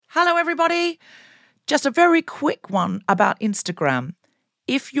Hello, everybody. Just a very quick one about Instagram.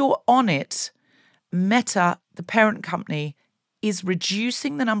 If you're on it, Meta, the parent company, is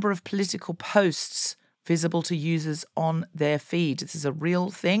reducing the number of political posts visible to users on their feed. This is a real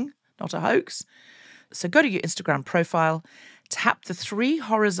thing, not a hoax. So go to your Instagram profile, tap the 3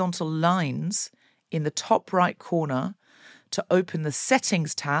 horizontal lines in the top right corner to open the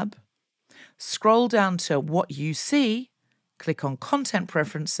Settings tab, scroll down to What You See, click on Content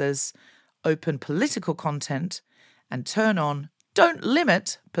Preferences, open Political Content, and turn on Don't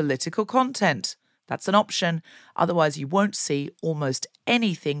Limit Political Content. That's an option. Otherwise, you won't see almost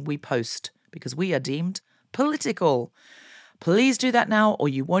anything we post because we are deemed political. Please do that now, or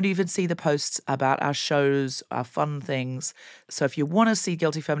you won't even see the posts about our shows, our fun things. So if you want to see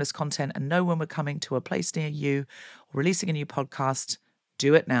Guilty Feminist content and know when we're coming to a place near you or releasing a new podcast,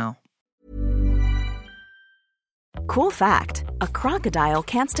 do it now. Cool fact, a crocodile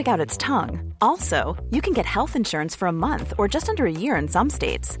can't stick out its tongue. Also, you can get health insurance for a month or just under a year in some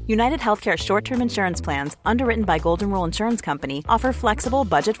states. United Healthcare short-term insurance plans, underwritten by Golden Rule Insurance Company, offer flexible,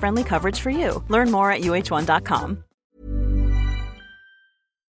 budget-friendly coverage for you. Learn more at uh1.com.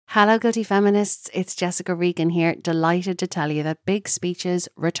 Hello, Guilty Feminists. It's Jessica Regan here, delighted to tell you that Big Speeches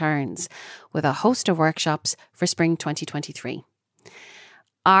returns with a host of workshops for spring 2023.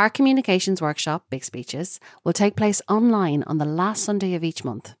 Our communications workshop, Big Speeches, will take place online on the last Sunday of each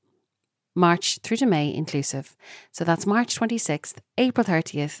month, March through to May inclusive. So that's March 26th, April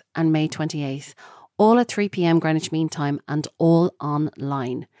 30th and May 28th, all at 3 p.m. Greenwich Mean Time and all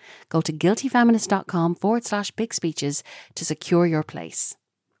online. Go to guiltyfeminist.com/big speeches to secure your place.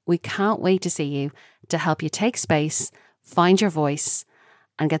 We can't wait to see you to help you take space, find your voice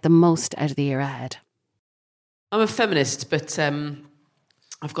and get the most out of the year ahead. I'm a feminist, but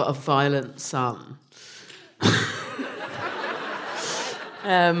I've got a violent son.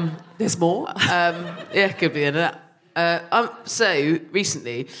 There's more? Yeah, could be in that. So,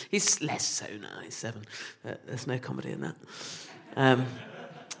 recently, he's less so now, he's 7. There's no comedy in that.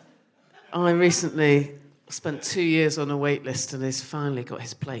 I recently spent 2 years on a wait list and he's finally got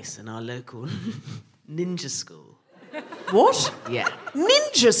his place in our local ninja school. What? Yeah.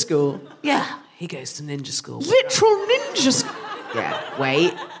 Ninja school? Yeah, he goes to ninja school. Literal ninja school? Yeah,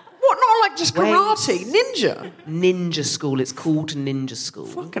 wait. What, not like just karate? Ninja? Ninja school, it's called ninja school.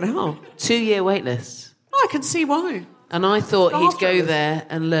 Fucking hell. 2-year wait list. I can see why. And I thought he'd go there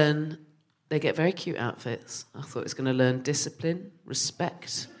and learn. They get very cute outfits. I thought he was going to learn discipline,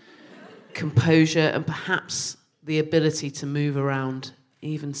 respect, composure, and perhaps the ability to move around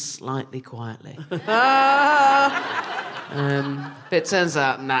even slightly quietly. But it turns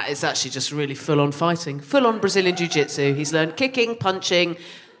out, it's actually just really full-on fighting. Full-on Brazilian Jiu-Jitsu. He's learned kicking, punching,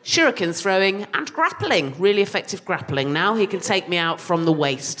 shuriken throwing, and grappling. Really effective grappling. Now he can take me out from the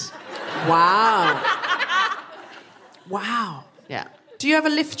waist. Wow. Wow. Yeah. Do you ever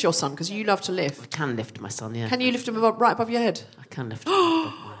lift your son? Because you love to lift. I can lift my son, yeah. Can you lift him right above your head? I can lift him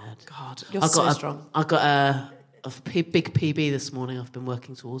above my head. God, you're so strong. I got a big PB this morning I've been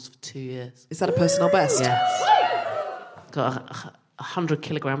working towards for 2 years. Is that a personal best? Yes. Got a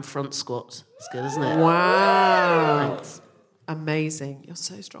 100-kilogram front squat. It's good, isn't it? Wow. Thanks. Amazing. You're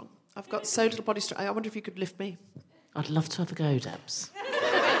so strong. I've got so little body strength. I wonder if you could lift me. I'd love to have a go, Debs.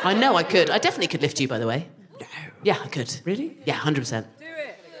 I know I could. I definitely could lift you, by the way. No. Yeah, I could. Really? Yeah, 100%. Do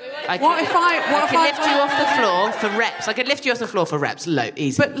it. I could lift you off the floor for reps. I could lift you off the floor for reps.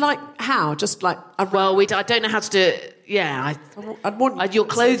 Easy. But, like, how? Just, like... I don't know how to do it. Yeah, I'd want... your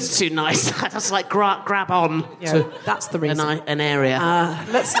clothes too nice. I just, like, grab on to that's the reason. an area.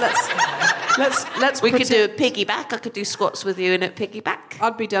 Let's We could do a piggyback. I could do squats with you in a piggyback.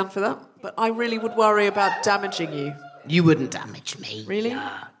 I'd be down for that. But I really would worry about damaging you. You wouldn't damage me. Really?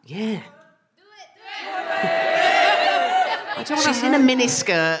 Yeah. I don't She's in a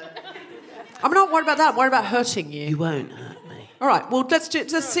miniskirt. I'm not worried about that. I'm worried about hurting you. You won't hurt me. All right. Well, let's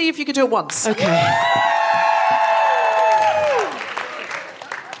see if you can do it once. Okay.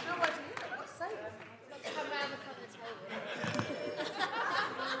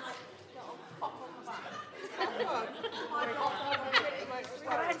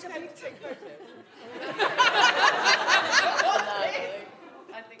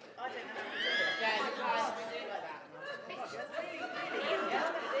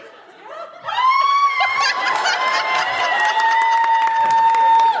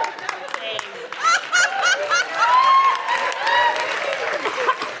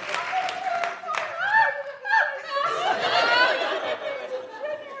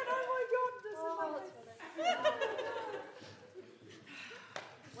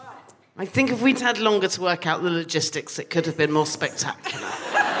 I think if we'd had longer to work out the logistics, it could have been more spectacular.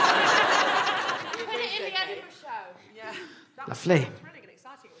 Lovely.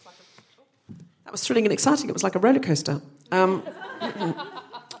 That was thrilling and exciting. It was like a roller coaster. Sorry,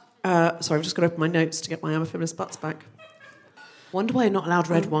 I've just got to open my notes to get my feminist butts back. Wonder why you're not allowed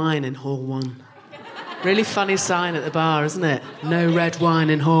red wine in Hall 1. Really funny sign at the bar, isn't it? No red wine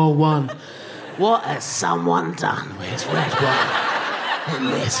in Hall 1. What has someone done with red wine in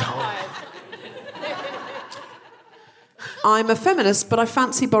this hall? I'm a feminist, but I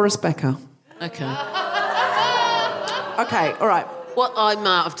fancy Boris Becker. Okay. Okay, all right. What, I'm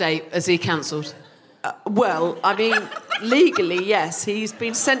out of date. Is he cancelled? Well, I mean, legally, yes. He's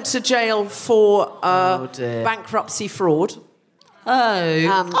been sent to jail for bankruptcy fraud.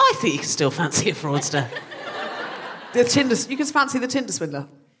 I think you can still fancy a fraudster. You can fancy the Tinder swindler.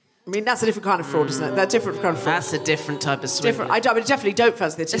 I mean, that's a different kind of fraud, isn't it? They're different kind of fraud. That's a different type of swindler. I definitely don't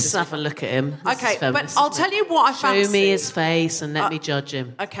fancy the Tinder Let's have a look at him. Okay, but I'll tell you what I fancy. Show me his face and let me judge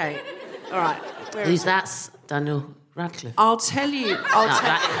him. Okay, all right. Who's that? Daniel Radcliffe. I'll tell you.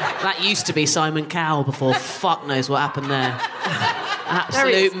 That used to be Simon Cowell before. Fuck knows what happened there.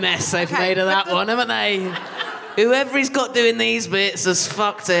 Absolute mess they've made of that one, haven't they? Whoever he's got doing these bits has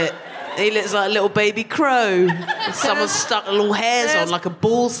fucked it. He looks like a little baby crow. Someone's stuck little hairs on like a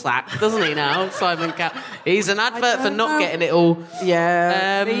ball sack, doesn't he now, Simon Cowell? He's an advert for not getting it all.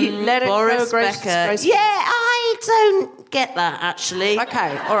 Yeah. Let it Boris go, Becker. Yeah, I don't get that, actually.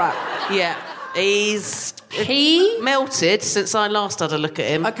 Okay, all right. Yeah, he melted since I last had a look at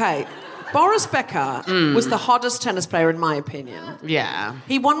him. Okay. Boris Becker was the hottest tennis player, in my opinion. Yeah.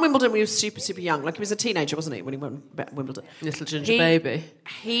 He won Wimbledon when he was super, super young. Like, he was a teenager, wasn't he, when he won Wimbledon? Little ginger baby.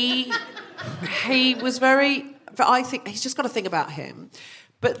 He was very... I think he's just got a thing about him.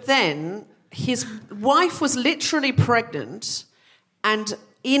 But then his wife was literally pregnant and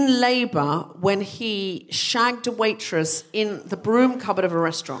in labour when he shagged a waitress in the broom cupboard of a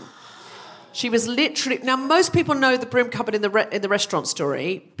restaurant. She was literally... Now, most people know the broom cupboard in the restaurant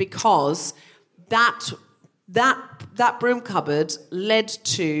story because that broom cupboard led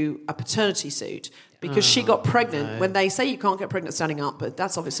to a paternity suit because she got pregnant when they say you can't get pregnant standing up, but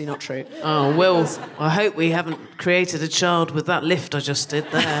that's obviously not true. Oh, well, I hope we haven't created a child with that lift I just did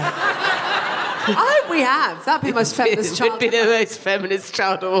there. I hope we have. That'd be the most feminist child. It'd be the most feminist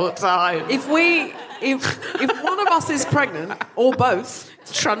child of all time. If one of us is pregnant, or both...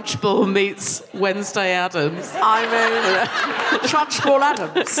 Trunchbull meets Wednesday Addams. I mean, Trunchbull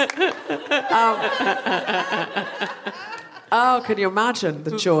Adams. Can you imagine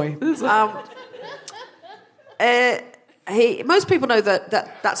the joy? Most people know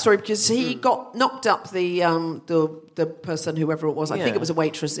that story because he got knocked up the person, whoever it was. I think it was a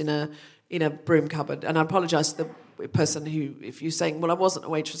waitress in a broom cupboard. And I apologise to the person who, if you're saying, well, I wasn't a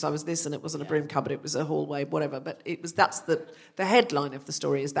waitress, I was this, and it wasn't a broom cupboard, it was a hallway, whatever. But that's the headline of the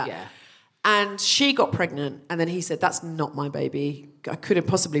story is that. Yeah. And she got pregnant, and then he said, that's not my baby. I couldn't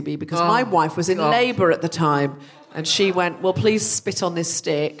possibly be because my wife was in labour at the time. And she went, well, please spit on this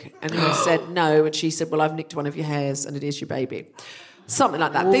stick. And he said, no. And she said, well, I've nicked one of your hairs, and it is your baby. Something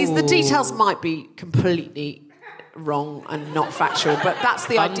like that. The details might be completely wrong and not factual, but that's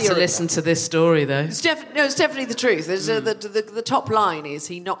the idea. To listen to this story, though. It's definitely the truth. The top line is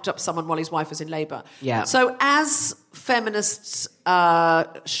he knocked up someone while his wife was in labour. Yeah. So as feminists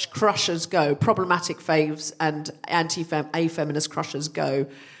crushers go, problematic faves and a-feminist crushers go,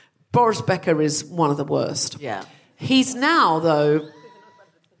 Boris Becker is one of the worst. Yeah. He's now, though...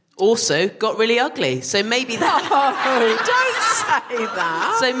 Also got really ugly, so maybe that... Oh, don't say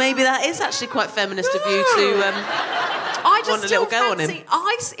that. So maybe that is actually quite feminist of you to I just want a little go on him.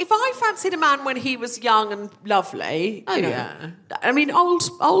 If I fancied a man when he was young and lovely... Oh, yeah. I mean, old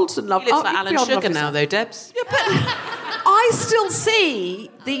and lovely... He looks like Alan Sugar now, though, Debs. Yeah, but I still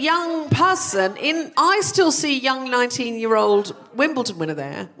see the young person I still see young 19-year-old Wimbledon winner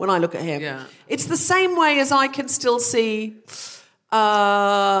there when I look at him. Yeah. It's the same way as I can still see...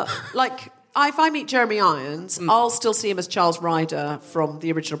 if I meet Jeremy Irons, I'll still see him as Charles Ryder from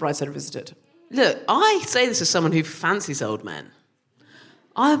the original Brideshead Revisited. Look, I say this as someone who fancies old men.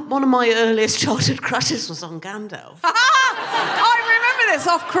 One of my earliest childhood crushes was on Gandalf. I remember this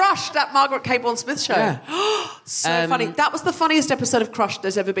off Crushed, that Margaret Cabourn-Smith show. Yeah. So funny. That was the funniest episode of Crushed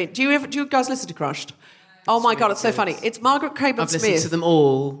there's ever been. Do you guys listen to Crushed? Oh my God, it's so funny. It's Margaret Cabourn-Smith. I've listened to them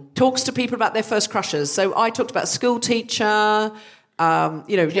all. Talks to people about their first crushes. So I talked about a school teacher...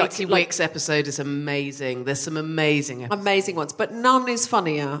 Katie Wick's episode is amazing. There's some amazing ones, but none is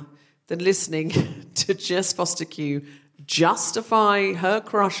funnier than listening to Jess Fostekew justify her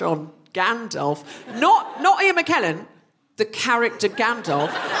crush on Gandalf, not Ian McKellen, the character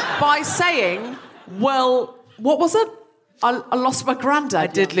Gandalf, by saying, "Well, what was it? I lost my granddad."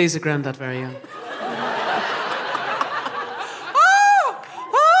 I did lose a granddad very young.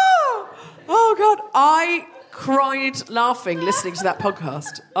 I cried laughing listening to that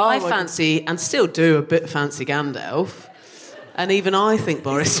podcast. I fancy, and still do, a bit fancy Gandalf. And even I think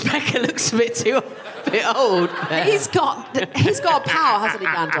Boris Becker looks a bit old. He's got a power, hasn't he,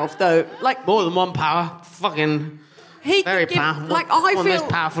 Gandalf? Though, like more than one power. Fucking very powerful. Like one of the most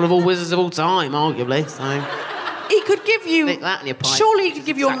powerful of all wizards of all time, arguably. So he could give you. Stick that in your pipe. Surely he could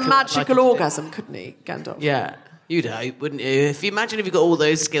give you Exactly a magical orgasm, couldn't he, Gandalf? Yeah. You'd hope, wouldn't you? If you got all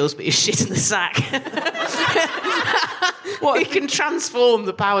those skills, but you're shit in the sack. He can transform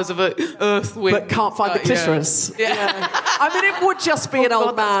the powers of earth, wind, but can't find the clitoris. Yeah. I mean, it would just be an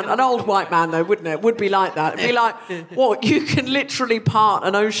old white man, though, wouldn't it? It would be like that. It'd be like, what? You can literally part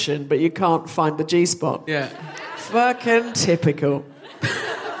an ocean, but you can't find the G-spot. Yeah. Fucking typical.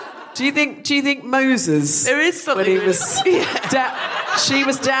 Do you think Moses? There is something. When he was, she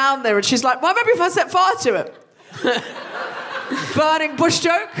was down there, and she's like, "Well, maybe if I set fire to it." Burning bush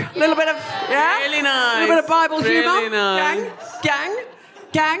joke, a little bit of really nice, a little bit of Bible humour. Really nice.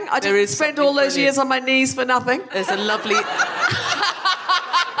 Gang. I didn't spend all those years on my knees for nothing. There's a lovely.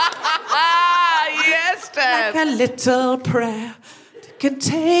 Yes, Dad. Like a little prayer can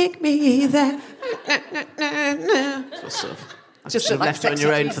take me there. Just left it on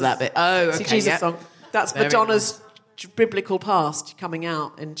your own Jesus. For that bit. Oh, okay. See, Jesus song. That's Very Madonna's biblical past coming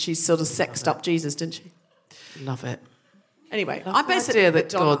out, and she sort of sexed up Jesus, didn't she? Love it. Anyway, I'm basically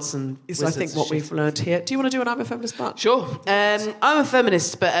that gods and is, I think, what we've learned here. Do you want to do an I'm a Feminist part? Sure. I'm a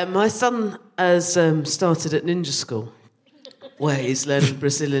feminist, but my son has started at ninja school, where he's learning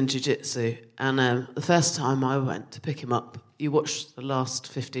Brazilian Jiu-Jitsu. And the first time I went to pick him up, you watch the last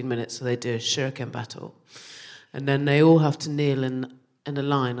 15 minutes where they do a shuriken battle. And then they all have to kneel in a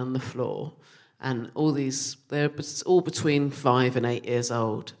line on the floor. And they're all between 5 and 8 years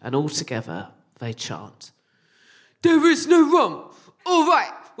old. And all together, they chant, "There is no wrong or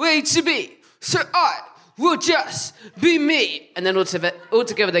right way to be, so I will just be me." And then all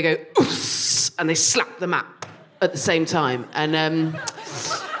together they go, "Oof," and they slap the mat at the same time. And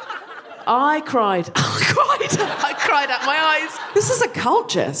I cried. I cried out my eyes. This is a cult,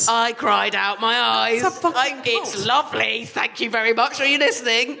 Jess. I cried out my eyes. It's a fucking It's cult. lovely. Thank you very much. Are you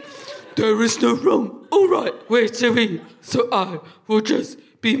listening? There is no wrong or right way to be, so I will just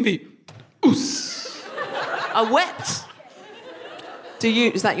be me. Oof. I wept.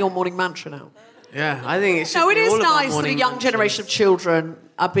 Is that your morning mantra now? Yeah, I think it should No, it be is all of our nice that a morning young mantras. generation of children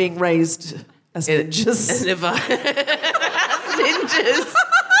are being raised as ninjas. As ninjas.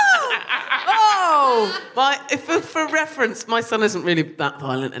 Oh! For reference, my son isn't really that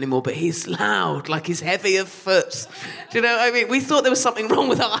violent anymore, but he's loud, like he's heavy of foot. Do you know what I mean? We thought there was something wrong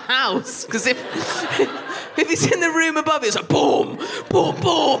with our house, because if he's in the room above, it's like boom, boom,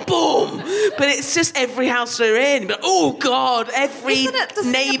 boom, boom. But it's just every house we're in. But, oh, God, every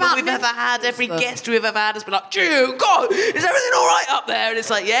neighbour we've ever had, every guest we've ever had has been like, "Gee, God, is everything all right up there?" And it's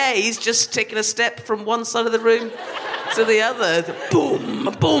like, yeah, he's just taking a step from one side of the room to the other.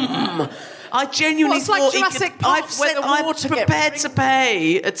 Boom, boom. I genuinely thought Jurassic Park, I'm prepared to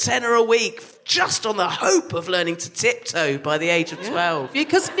pay a tenner a week just on the hope of learning to tiptoe by the age of 12.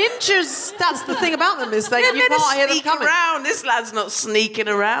 Because ninjas, that's the thing about them, is that you Let us can't hear them sneak coming. around. This lad's not sneaking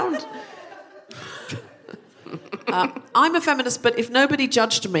around. I'm a feminist, but if nobody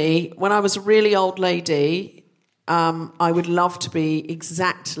judged me, when I was a really old lady, I would love to be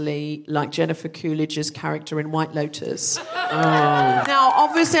exactly like Jennifer Coolidge's character in White Lotus. Now,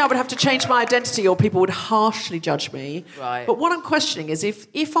 obviously, I would have to change my identity or people would harshly judge me. Right. But what I'm questioning is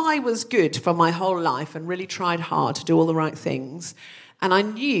if I was good for my whole life and really tried hard to do all the right things, and I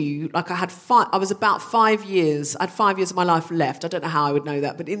knew, like I was about 5 years, I had 5 years of my life left. I don't know how I would know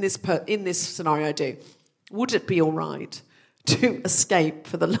that, but in this scenario I do. Would it be all right to escape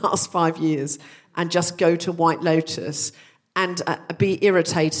for the last 5 years and just go to White Lotus and be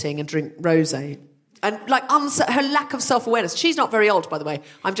irritating and drink rosé? And like her lack of self-awareness. She's not very old, by the way.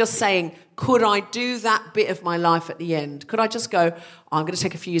 I'm just saying, could I do that bit of my life at the end? Could I just go, I'm going to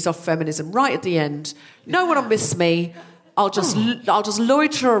take a few years off feminism right at the end. No one will miss me. I'll just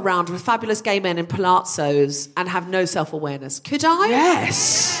loiter around with fabulous gay men in palazzos and have no self-awareness. Could I?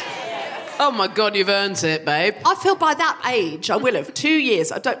 Yes. Oh, my God, you've earned it, babe. I feel by that age, I will have. 2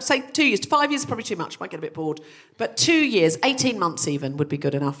 years. I don't say 2 years. 5 years is probably too much. Might get a bit bored. But 2 years, 18 months even would be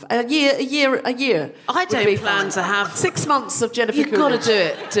good enough. A year. I don't plan to have... 6 months of Jennifer You've got Coolidge.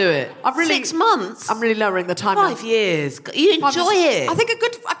 to do it. 6 months? I'm really lowering the time. 5 years. You enjoy it. I think a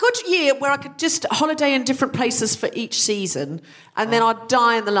good year where I could just holiday in different places for each season and then I'd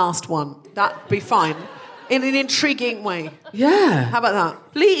die in the last one. That'd be fine. In an intriguing way. Yeah. How about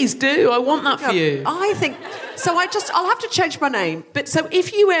that? Please do. I want that for you. I think... So I'll have to change my name. But so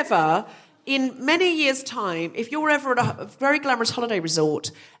if you ever in many years' time, if you're ever at a very glamorous holiday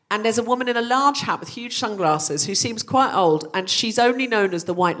resort and there's a woman in a large hat with huge sunglasses who seems quite old and she's only known as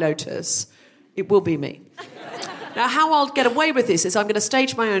the White Lotus, it will be me. Now, how I'll get away with this is I'm going to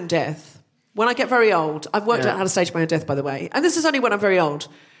stage my own death. When I get very old, I've worked out how to stage my own death, by the way, and this is only when I'm very old.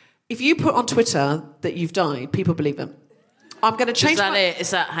 If you put on Twitter that you've died, people believe it. I'm going to change.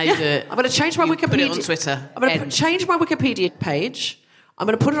 Is that how you do it? I'm going to change my Wikipedia. Put it on Twitter. I'm going to change my Wikipedia page. I'm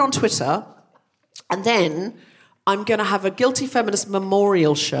going to put it on Twitter, and then I'm going to have a Guilty Feminist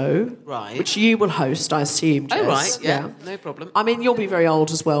memorial show, right? Which you will host, I assume. Jess. Oh, right, yeah, no problem. I mean, you'll be very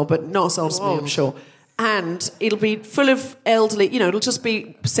old as well, but not as old as me, I'm sure. And it'll be full of elderly. You know, it'll just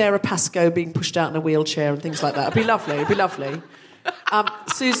be Sarah Pascoe being pushed out in a wheelchair and things like that. It'll be lovely. It'll be lovely.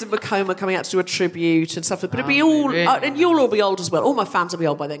 Susan McComber coming out to do a tribute and stuff, but it'll be all, really? And you'll all be old as well. All my fans will be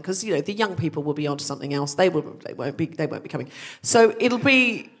old by then because you know the young people will be on to something else. They won't be coming. So it'll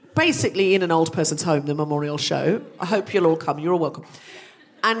be basically in an old person's home, the memorial show. I hope you'll all come. You're all welcome.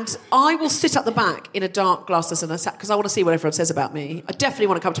 And I will sit at the back in a dark glasses and a sack because I want to see what everyone says about me. I definitely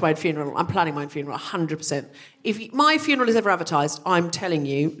want to come to my own funeral. I'm planning my own funeral, 100%. If my funeral is ever advertised, I'm telling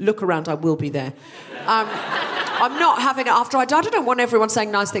you, look around, I will be there. I'm not having it after I died. I don't want everyone saying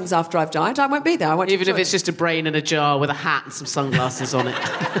nice things after I've died. I won't be there. Even if it's just a brain in a jar with a hat and some sunglasses on it.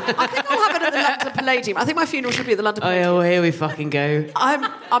 I think I'll have it at the London Palladium. I think my funeral should be at the London Palladium. Oh, here we fucking go.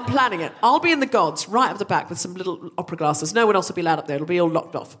 I'm planning it. I'll be in the gods, right up the back with some little opera glasses. No one else will be allowed up there. It'll be all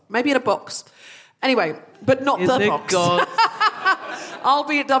locked off. Maybe in a box. Anyway, but not the box. God. I'll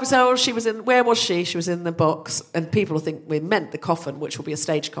be so she was in. Where was she? She was in the box, and people will think we meant the coffin, which will be a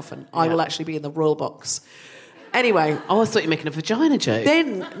stage coffin. I will actually be in the royal box. Anyway. Oh, I thought you were making a vagina joke.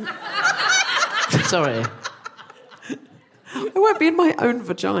 Then. Sorry. I won't be in my own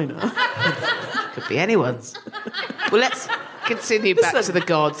vagina. Could be anyone's. Well, let's continue back to the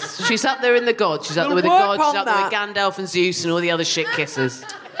gods. She's up there in the gods. She's up there with the gods. She's up there with Gandalf and Zeus and all the other shit kissers.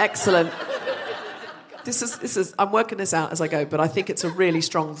 Excellent. This is. I'm working this out as I go, but I think it's a really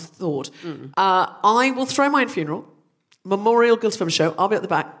strong thought. I will throw my own funeral, memorial Guilty Feminist show. I'll be at the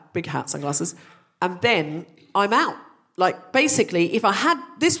back, big hat, sunglasses, and then I'm out. Like, basically, if I had...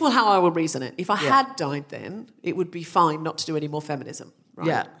 This is how I will reason it. If I had died then, it would be fine not to do any more feminism. Right?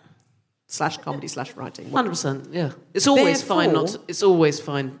 Yeah. /comedy /writing. 100%, yeah. It's always fine not to... It's always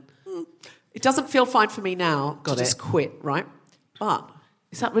fine. It doesn't feel fine for me now to just quit, right? But...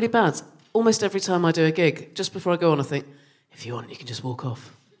 Is that really bad? Almost every time I do a gig, just before I go on, I think, if you want, you can just walk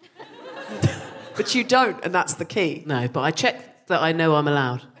off. But you don't, and that's the key. No, but I check that I know I'm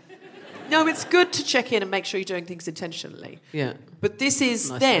allowed. No, it's good to check in and make sure you're doing things intentionally. Yeah. But this is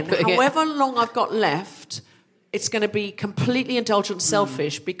however long I've got left, it's going to be completely indulgent and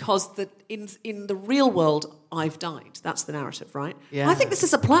selfish because in the real world, I've died. That's the narrative, right? Yeah. I think this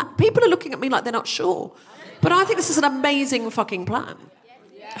is a plan. People are looking at me like they're not sure. But I think this is an amazing fucking plan.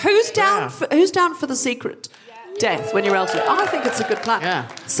 Who's down for the secret death when you're elderly? I think it's a good plan. Yeah.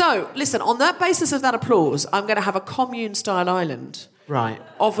 So, listen, on that basis of that applause, I'm going to have a commune-style island. Right.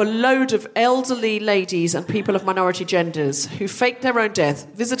 Of a load of elderly ladies and people of minority genders who faked their own death,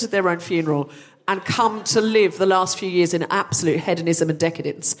 visited their own funeral, and come to live the last few years in absolute hedonism and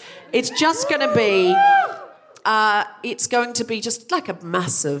decadence. It's just going to be... it's going to be just like a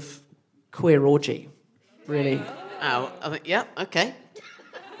massive queer orgy, really. Oh, yeah, okay.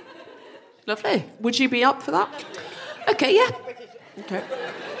 Lovely. Would you be up for that? Okay, yeah. Okay.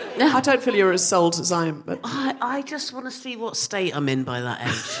 Yeah. I don't feel you're as sold as I am, but... I just want to see what state I'm in by that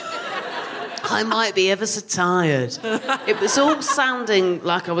age. I might be ever so tired. It was all sounding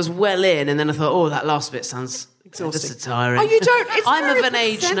like I was well in, and then I thought, that last bit sounds exhausting. Ever so tiring. Oh, you don't? I'm of an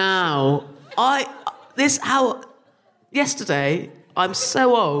age now. Yesterday, I'm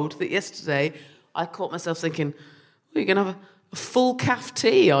so old that yesterday I caught myself thinking, you're going to have a full calf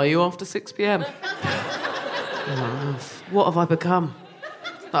tea, are you, after 6 p.m? What have I become?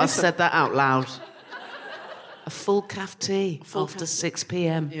 I've said that out loud. A full calf tea after 6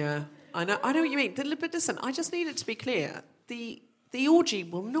 p.m. Yeah, I know what you mean. But listen, I just need it to be clear. The orgy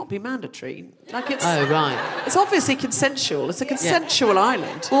will not be mandatory. Oh, right. It's obviously consensual. It's a consensual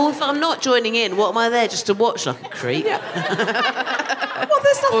island. Well, if I'm not joining in, what am I there just to watch like a creep? Yeah. Well,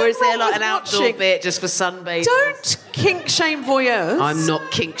 there's nothing or is there wrong like with an outdoor watching. bit just for sunbathing? Don't kink shame voyeurs. I'm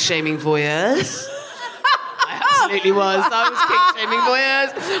not kink shaming voyeurs. I absolutely was.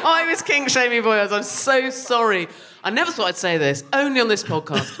 I was kink shaming voyeurs. I'm so sorry. I never thought I'd say this. Only on this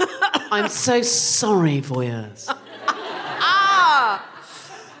podcast. I'm so sorry, voyeurs.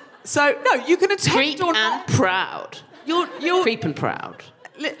 So, no, you can attempt Creep or and not. proud. You're Creep and proud.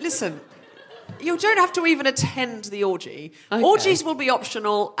 Listen, You don't have to even attend the orgy. Okay. Orgies will be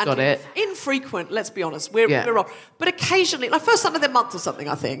optional and Got it. infrequent. Let's be honest. We're off. But occasionally, like first Sunday of the month or something,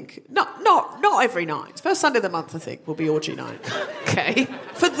 I think. Not every night. First Sunday of the month, I think, will be orgy night. Okay.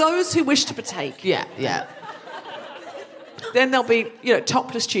 For those who wish to partake. Yeah. Then there'll be,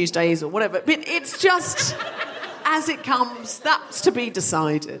 topless Tuesdays or whatever. But it's just as it comes. That's to be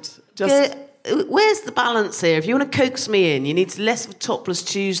decided. Where's the balance here? If you want to coax me in, you need less of topless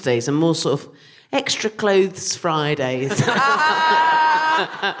Tuesdays and more sort of extra clothes Fridays. Well,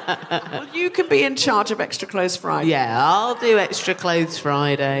 you can be in charge of extra clothes Friday. Yeah, I'll do extra clothes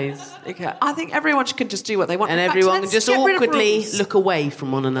Fridays. Okay. I think everyone can just do what they want. And In fact, everyone can let's just get rid of awkwardly rules. look away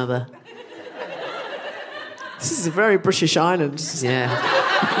from one another. This is a very British island. Yeah.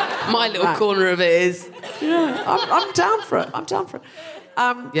 My little corner of it is. Yeah, I'm down for it.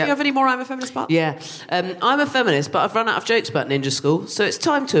 Do you have any more I'm a Feminist parts? Yeah. I'm a feminist, but I've run out of jokes about ninja school, so it's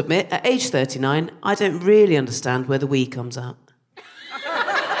time to admit, at age 39, I don't really understand where the we comes out.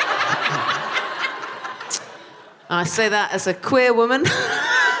 I say that as a queer woman.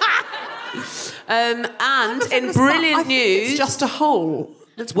 And in brilliant news... It's just a hole.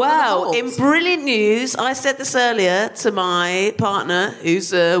 Well, in brilliant news, I said this earlier to my partner,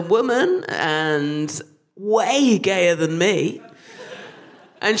 who's a woman and way gayer than me.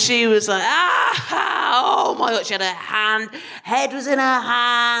 And she was like, oh my God, she had her head was in her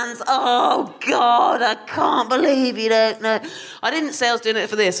hands. Oh God, I can't believe you don't know. I didn't say I was doing it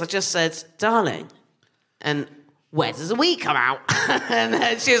for this. I just said, darling, and where does the wee come out? And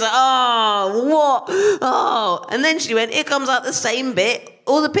then she was like, oh, what? Oh. And then she went, it comes out the same bit,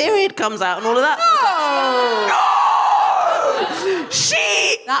 or the period comes out and all of that. No! She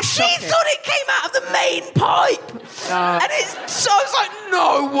thought it came out of the main pipe. And so I was like,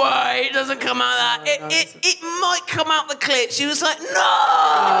 no way, it doesn't come out of that. It might come out the clit. She was like,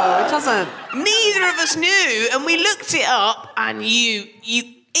 no, it doesn't. Neither of us knew, and we looked it up, and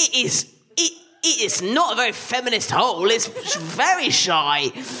it is not a very feminist hole. It's very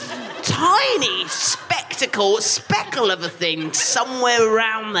shy. Tiny speckle of a thing somewhere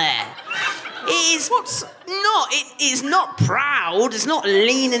around there. It is not proud, it's not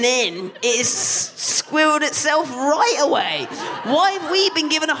leaning in, it is squirreled itself right away. Why have we been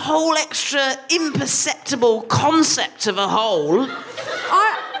given a whole extra imperceptible concept of a hole?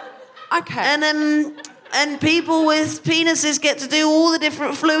 Okay. And people with penises get to do all the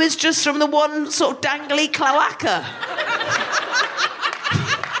different fluids just from the one sort of dangly cloaca.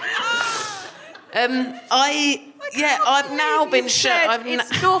 I've now been shown.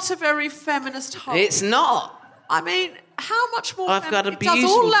 It's not a very feminist hole. It's not. I mean, how much more? I've got a it does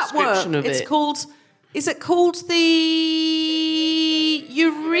beautiful all that description work. of It's it. called. Is it called the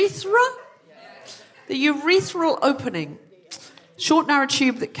urethra? The urethral opening. Short, narrow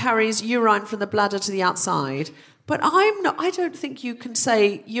tube that carries urine from the bladder to the outside. But I don't think you can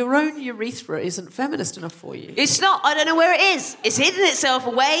say your own urethra isn't feminist enough for you. It's not. I don't know where it is. It's hidden itself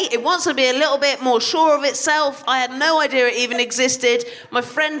away. It wants to be a little bit more sure of itself. I had no idea it even existed. My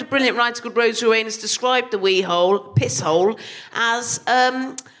friend, a brilliant writer called Rose Ruane, has described the wee hole, piss hole, as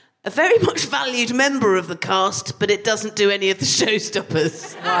a very much valued member of the cast, but it doesn't do any of the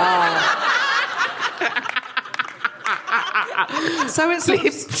showstoppers. Wow. So it's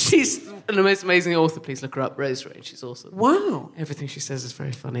she's the most amazing author. Please look her up, Rose Ruane. She's awesome. Wow. Everything she says is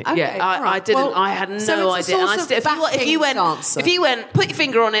very funny. Okay, yeah, all right. I didn't. Well, I had no so it's a idea. sort of If you went, put your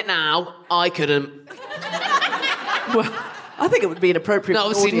finger on it now, I couldn't. Well, I think it would be inappropriate. No,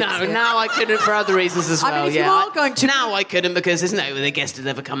 obviously, now I couldn't for other reasons as well. I mean, if you are going to... Now I couldn't because there's no way the guest had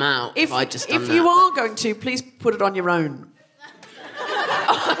ever come out. If you are going to, please put it on your own.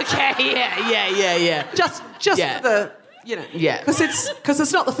 Okay, yeah. Just for the... Yeah. Because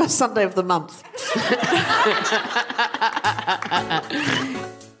it's not the first Sunday of the month.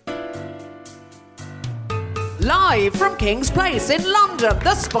 Live from King's Place in London,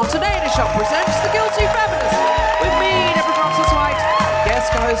 the Spontaneity Shop presents The Guilty Feminist. With me, Deborah Francis White, guest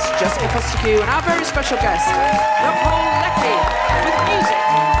host Jessica Fostekew, and our very special guest, Nicôle Lecky, with music,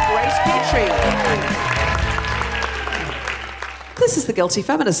 Grace Petrie. This is The Guilty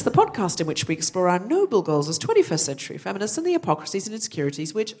Feminist, the podcast in which we explore our noble goals as 21st century feminists and the hypocrisies and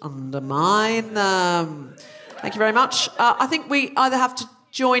insecurities which undermine them. Thank you very much. I think we either have to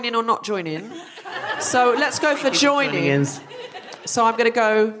join in or not join in. So let's go for joining. So I'm going to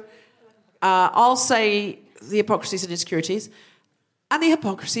go, I'll say the hypocrisies and insecurities, and the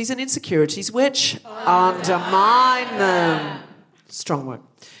hypocrisies and insecurities which undermine them. Strong word.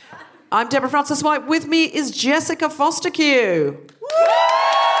 I'm Deborah Francis White. With me is Jessica Fostekew.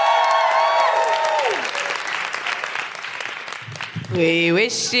 We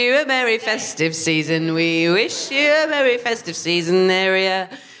wish you a merry festive season. We wish you a merry festive season, area.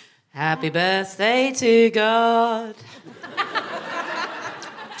 Happy birthday to God.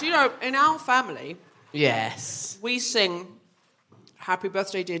 Do you know, in our family... Yes. We sing Happy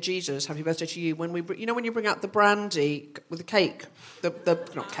Birthday, Dear Jesus, Happy Birthday to you when when you bring out the brandy with the cake,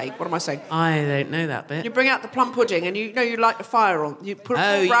 not cake, what am I saying? I don't know that bit. You bring out the plum pudding and you light the fire on. You put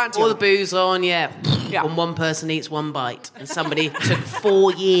more brandy all on. the booze on, yeah. And one person eats one bite. And somebody took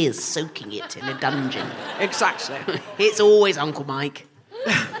 4 years soaking it in a dungeon. Exactly. It's always Uncle Mike.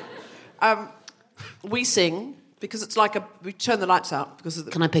 We sing, because it's like we turn the lights out. Because of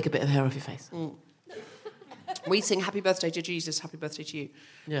Can I pick a bit of hair off your face? We sing Happy Birthday to Jesus, Happy Birthday to you.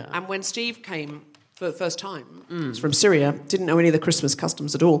 Yeah. And when Steve came for the first time, he's from Syria, didn't know any of the Christmas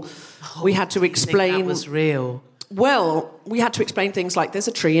customs at all. We had to explain... That was real. Well, we had to explain things like there's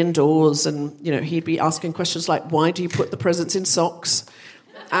a tree indoors and, he'd be asking questions like, why do you put the presents in socks?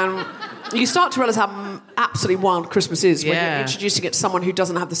 And you start to realise how absolutely wild Christmas is when you're introducing it to someone who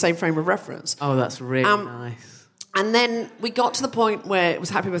doesn't have the same frame of reference. Oh, that's really nice. And then we got to the point where it was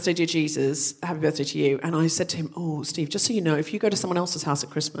Happy Birthday, Dear Jesus, Happy Birthday to you. And I said to him, oh, Steve, just so you know, if you go to someone else's house at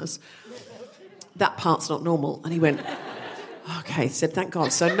Christmas, that part's not normal. And he went, okay, he said, thank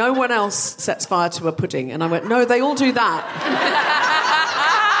God. So no one else sets fire to a pudding. And I went, no, they all do that.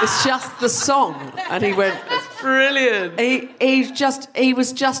 It's just the song. And he went... Brilliant. He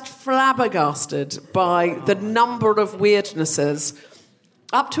was just flabbergasted by the number of weirdnesses...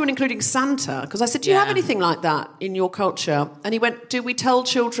 Up to and including Santa. Because I said, do you have anything like that in your culture? And he went, do we tell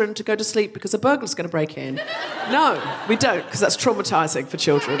children to go to sleep because a burglar's going to break in? No, we don't, because that's traumatising for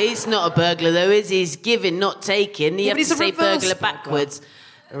children. He's not a burglar, though, is he? He's giving, not taking. You have to say burglar backwards.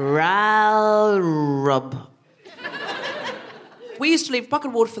 Rob. We used to leave a bucket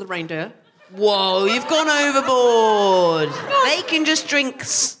of water for the reindeer. Whoa, you've gone overboard. They can just drink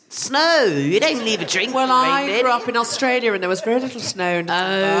snow. You don't leave a drink. Well, I grew up in Australia and there was very little snow.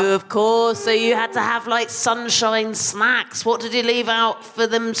 Oh, of course. So you had to have, sunshine snacks. What did you leave out for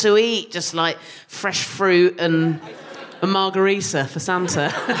them to eat? Just, fresh fruit and a margarita for Santa.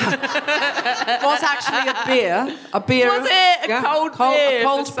 It was actually a beer. A beer. Was it? A cold beer. A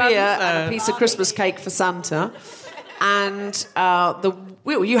cold beer and a piece of Christmas cake for Santa. And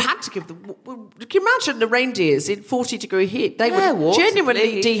you had to give them... Can you imagine the reindeers in 40-degree heat? They would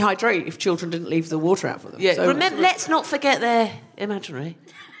genuinely dehydrate if children didn't leave the water out for them. Yeah, so, let's not forget they're imaginary.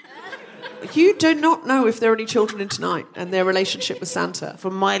 You do not know if there are any children in tonight and their relationship with Santa.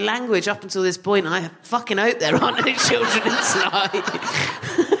 From my language up until this point, I fucking hope there aren't any children in tonight.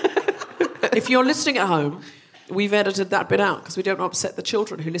 If you're listening at home, we've edited that bit out because we don't want to upset the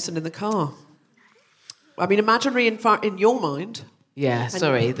children who listen in the car. I mean, imaginary in your mind. Yeah,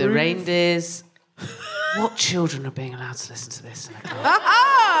 sorry, the reindeers... What children are being allowed to listen to this?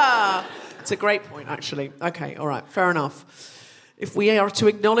 It's a great point, actually. Okay, all right, fair enough. If we are to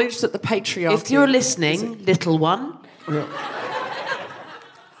acknowledge that the patriarchy... If you're listening, little one,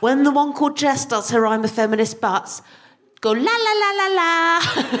 when the one called Jess does her I'm a feminist butts, go la la la la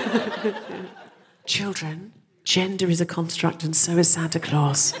la. Children, gender is a construct and so is Santa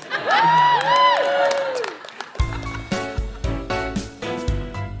Claus.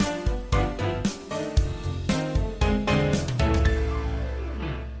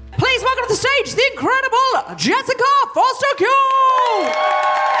 Please welcome to the stage the incredible Jessica Fostekew!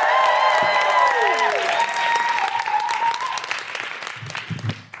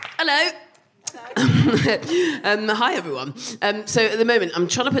 Hello. Hi everyone. So at the moment I'm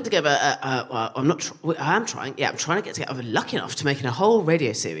trying to put together I'm trying to get together. I'm lucky enough to making a whole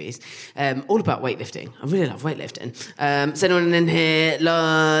radio series all about weightlifting. I really love weightlifting. Does anyone in here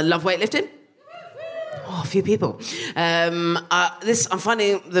love weightlifting? Oh, a few people. I'm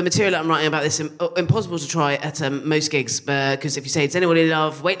finding the material that I'm writing about this impossible to try at most gigs because if you say, does anybody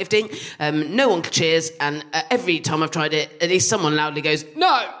love weightlifting? No one cheers, and every time I've tried it, at least someone loudly goes,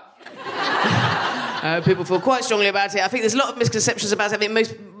 no! People feel quite strongly about it. I think there's a lot of misconceptions about it. I think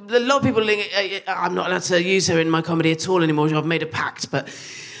a lot of people think I'm not allowed to use her in my comedy at all anymore. I've made a pact, but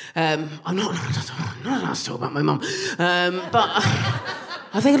I'm not allowed to talk about my mum. But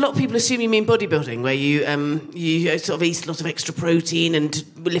I think a lot of people assume you mean bodybuilding, where you sort of eat a lot of extra protein and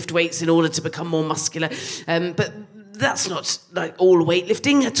lift weights in order to become more muscular. But that's not like all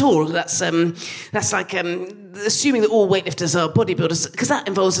weightlifting at all. That's like assuming that all weightlifters are bodybuilders, because that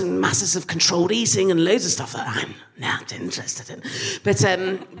involves masses of controlled eating and loads of stuff that I'm not interested in.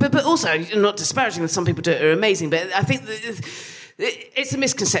 But also, not disparaging that some people do it are amazing, but I think it's a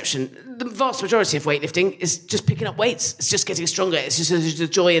misconception. The vast majority of weightlifting is just picking up weights. It's just getting stronger. It's just the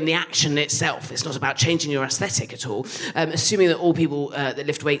joy in the action itself. It's not about changing your aesthetic at all. Assuming that all people that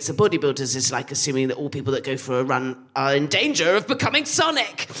lift weights are bodybuilders is like assuming that all people that go for a run are in danger of becoming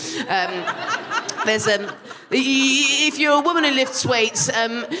Sonic. If you're a woman who lifts weights,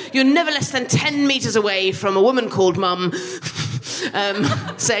 you're never less than 10 metres away from a woman called Mum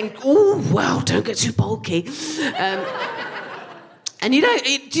saying, "Oh, well, don't get too bulky." And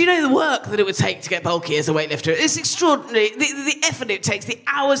do you know the work that it would take to get bulky as a weightlifter? It's extraordinary. The effort it takes, the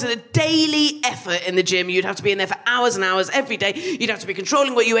hours and the daily effort in the gym. You'd have to be in there for hours and hours every day. You'd have to be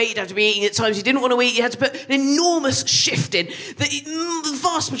controlling what you ate. You'd have to be eating at times you didn't want to eat. You had to put an enormous shift in that the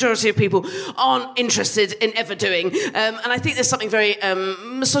vast majority of people aren't interested in ever doing. And I think there's something very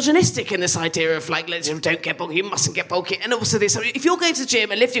misogynistic in this idea of like, don't get bulky, you mustn't get bulky. And also this, if you're going to the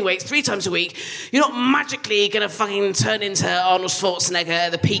gym and lifting weights 3 times a week, you're not magically going to fucking turn into Arnold Schwarzenegger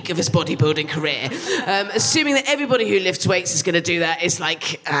at the peak of his bodybuilding career. Assuming that everybody who lifts weights is going to do that is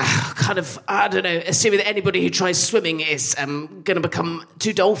like, I don't know, assuming that anybody who tries swimming is going to become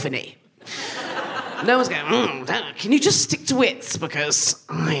too dolphin-y. No one's going, can you just stick to widths? Because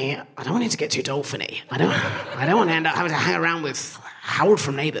I don't want you to get too dolphin-y. I don't want to end up having to hang around with Howard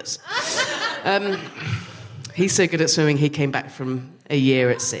from Neighbours. He's so good at swimming, he came back from a year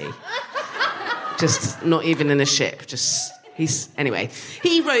at sea. Just not even in a ship, Anyway,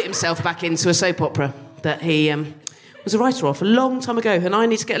 he wrote himself back into a soap opera that he was a writer of a long time ago, and I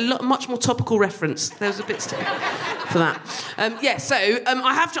need to get a much more topical reference. There was a bit for that. I'm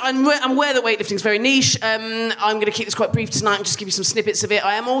aware that weightlifting is very niche. I'm going to keep this quite brief tonight and just give you some snippets of it.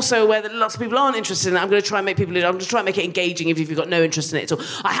 I am also aware that lots of people aren't interested in it. I'm going to try and make it engaging if you've got no interest in it at all.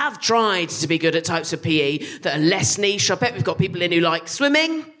 I have tried to be good at types of PE that are less niche. I bet we've got people in who like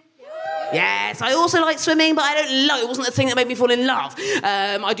swimming. Yes, I also like swimming, but it wasn't the thing that made me fall in love.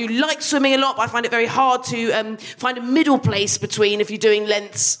 I do like swimming a lot, but I find it very hard to find a middle place between if you're doing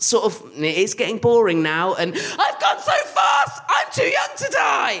lengths, sort of, it's getting boring now, and I've gone so fast, I'm too young to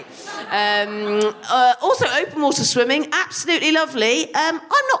die. Also, open water swimming, absolutely lovely. I'm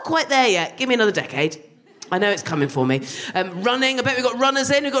not quite there yet. Give me another decade. I know it's coming for me. Running, I bet we've got runners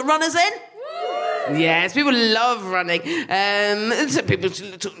in. Yes, people love running. So people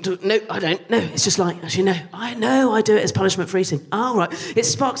no, I don't. No, it's just like, actually, no. I know I do it as punishment for eating. Oh, right. It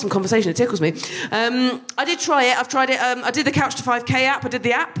sparks some conversation. It tickles me. I did try it. I've tried it. I did the Couch to 5K app. I did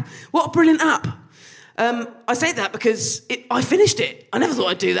the app. What a brilliant app. I say that because I finished it. I never thought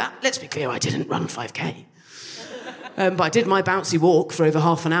I'd do that. Let's be clear, I didn't run 5K. But I did my bouncy walk for over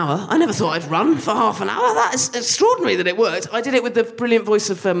half an hour. I never thought I'd run for half an hour. That is extraordinary that it worked. I did it with the brilliant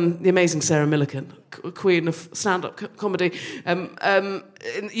voice of the amazing Sarah Millican, queen of stand-up comedy.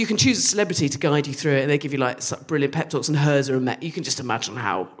 You can choose a celebrity to guide you through it, and they give you like brilliant pep talks, and hers are you can just imagine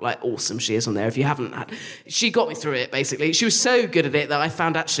how like awesome she is on there. If you haven't she got me through it, basically. She was so good at it that I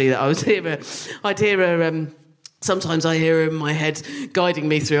found actually that I'd hear her sometimes I hear her in my head guiding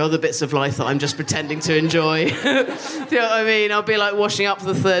me through other bits of life that I'm just pretending to enjoy. Do you know what I mean? I'll be like washing up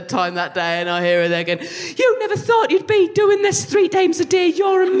for the 3rd time that day, and I hear her there going, "You never thought you'd be doing this 3 times a day.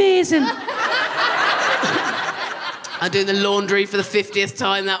 You're amazing." I'm doing the laundry for the 50th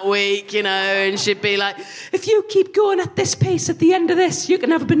time that week, and she'd be like, "If you keep going at this pace at the end of this, you can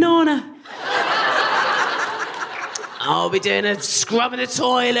have a banana." I'll be doing a scrub in the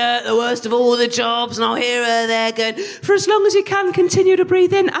toilet, the worst of all the jobs, and I'll hear her there going, "For as long as you can, continue to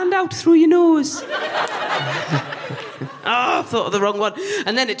breathe in and out through your nose." I thought of the wrong one.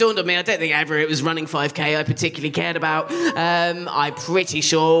 And then it dawned on me, I don't think ever it was running 5K I particularly cared about. I'm pretty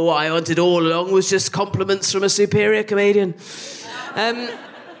sure what I wanted all along was just compliments from a superior comedian.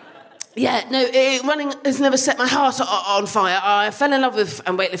 Running has never set my heart on fire. I fell in love with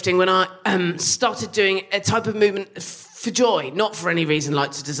weightlifting when I started doing a type of movement for joy, not for any reason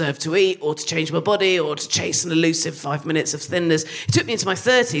like to deserve to eat or to change my body or to chase an elusive 5 minutes of thinness. It took me into my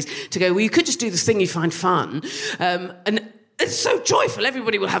 30s to go, well, you could just do this thing you find fun. And it's so joyful.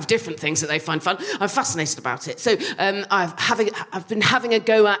 Everybody will have different things that they find fun. I'm fascinated about it. So I've been having a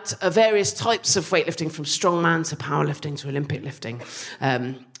go at various types of weightlifting, from strongman to powerlifting to Olympic lifting.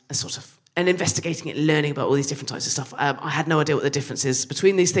 And investigating it and learning about all these different types of stuff. I had no idea what the differences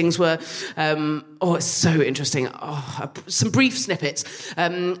between these things were. It's so interesting. Some brief snippets.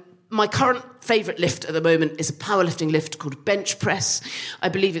 My current favourite lift at the moment is a powerlifting lift called bench press. I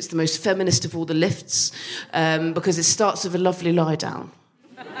believe it's the most feminist of all the lifts because it starts with a lovely lie down.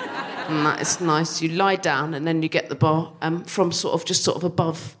 And that is nice. You lie down and then you get the bar from sort of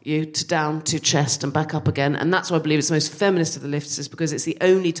above you to down to chest and back up again. And that's why I believe it's the most feminist of the lifts, is because it's the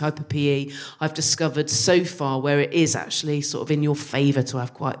only type of PE I've discovered so far where it is actually sort of in your favour to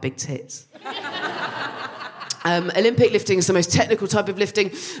have quite big tits. Olympic lifting is the most technical type of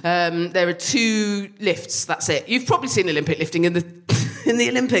lifting. There are 2 lifts, that's it. You've probably seen Olympic lifting in the in the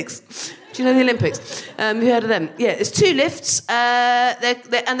Olympics. Do you know the Olympics? Have you heard of them? Yeah, there's 2 lifts,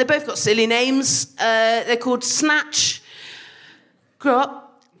 and they both got silly names. They're called snatch,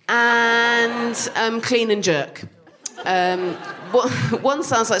 grot, and clean and jerk. One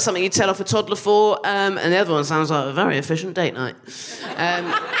sounds like something you'd tell off a toddler for, and the other one sounds like a very efficient date night.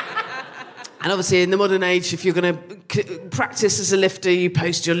 And obviously, in the modern age, if you're going to practice as a lifter, you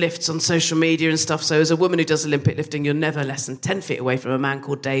post your lifts on social media and stuff. So as a woman who does Olympic lifting, you're never less than 10 feet away from a man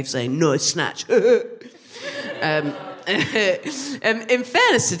called Dave saying, "Nice snatch." In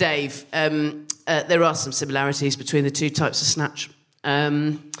fairness to Dave, there are some similarities between the 2 types of snatch. A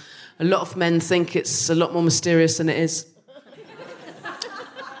lot of men think it's a lot more mysterious than it is.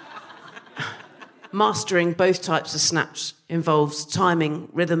 Mastering both types of snatch involves timing,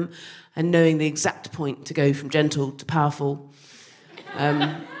 rhythm, and knowing the exact point to go from gentle to powerful.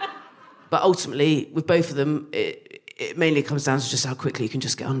 But ultimately, with both of them, it mainly comes down to just how quickly you can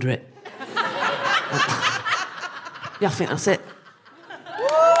just get under it. Yeah, I think that's it.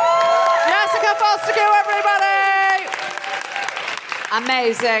 Jessica Fostekew, everybody!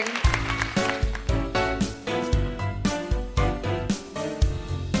 Amazing.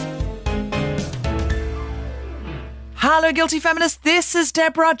 Hello, Guilty Feminists. This is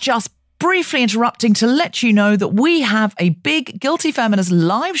Deborah, just briefly interrupting to let you know that we have a big Guilty Feminist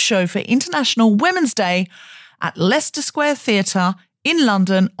live show for International Women's Day at Leicester Square Theatre in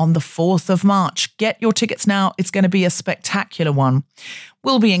London on the 4th of March. Get your tickets now. It's going to be a spectacular one.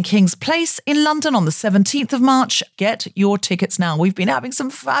 We'll be in King's Place in London on the 17th of March. Get your tickets now. We've been having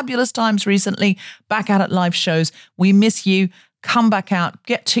some fabulous times recently back out at live shows. We miss you. Come back out.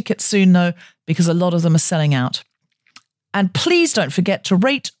 Get tickets soon, though, because a lot of them are selling out. And please don't forget to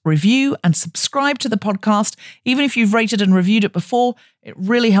rate, review, and subscribe to the podcast. Even if you've rated and reviewed it before, it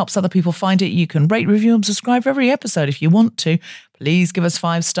really helps other people find it. You can rate, review, and subscribe for every episode if you want to. Please give us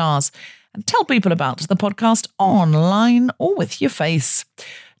 5 stars. And tell people about the podcast online or with your face.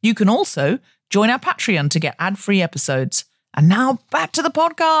 You can also join our Patreon to get ad-free episodes. And now back to the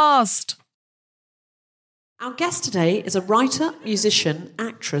podcast. Our guest today is a writer, musician,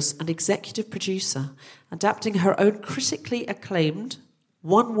 actress, and executive producer, adapting her own critically acclaimed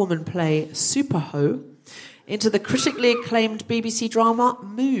one-woman play, Superho, into the critically acclaimed BBC drama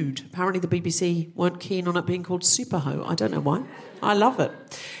Mood. Apparently the BBC weren't keen on it being called Superho. I don't know why. I love it.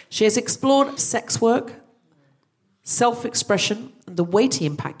 She has explored sex work, self-expression, and the weighty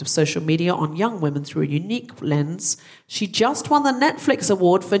impact of social media on young women through a unique lens. She just won the Netflix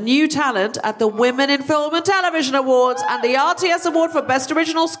Award for New Talent at the Women in Film and Television Awards and the RTS Award for Best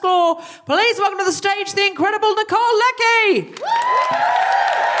Original Score. Please welcome to the stage the incredible Nicôle Lecky.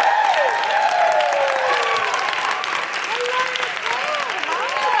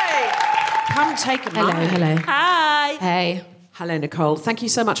 Come take a moment. Hello. Hi. Hey. Hello, Nicôle. Thank you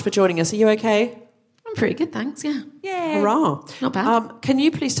so much for joining us. Are you okay? I'm pretty good, thanks, yeah. Yeah. Hurrah. Not bad. Can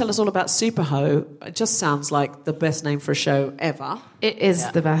you please tell us all about Superho? It just sounds like the best name for a show ever. It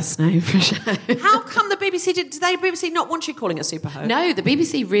is the best name for a show. How come the BBC did the BBC not want you calling it Superho? No, the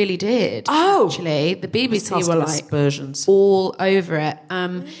BBC really did. Oh. Actually, the BBC were like aspersions. all over it.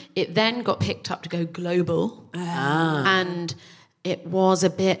 It then got picked up to go global. And it was a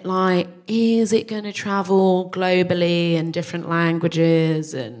bit like, is it going to travel globally in different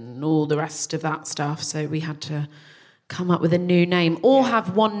languages and all the rest of that stuff? So we had to come up with a new name or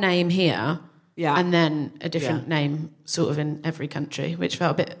have one name here and then a different name sort of in every country, which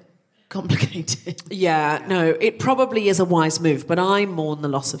felt a bit complicated. Yeah, no, it probably is a wise move, but I mourn the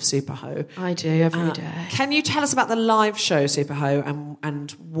loss of Superho. I do every day. Can you tell us about the live show Superho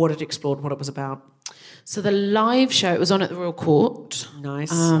and what it explored, what it was about? So the live show, it was on at the Royal Court.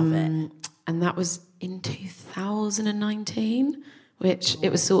 Nice. Love it. And that was in 2019, which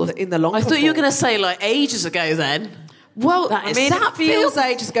it was sort of... In the long I thought you were going to say, like, ages ago then. Well, it feels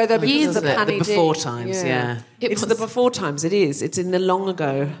ages ago, though, because of the before times, yeah. It's the before times, it is. It's in the long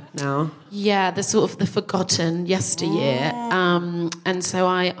ago now. Yeah, the sort of the forgotten yesteryear. And so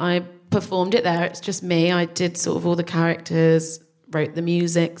I performed it there. It's just me. I did sort of all the characters, wrote the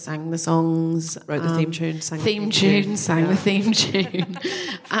music, sang the songs. Wrote the theme tune, sang the theme tune.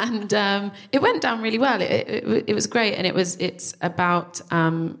 And it went down really well. It was great. And it's about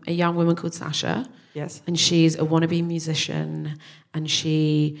a young woman called Sasha. Yes. And she's a wannabe musician. And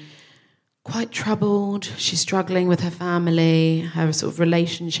she quite troubled. She's struggling with her family. Her sort of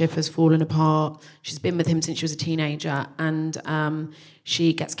relationship has fallen apart. She's been with him since she was a teenager, and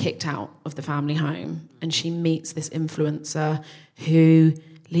she gets kicked out of the family home, and she meets this influencer who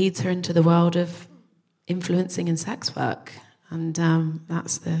leads her into the world of influencing and sex work. And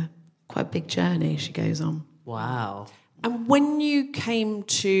that's the quite big journey she goes on. Wow. And when you came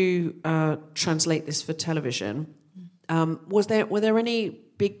to translate this for television, were there any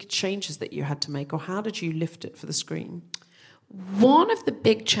big changes that you had to make, or how did you lift it for the screen? One of the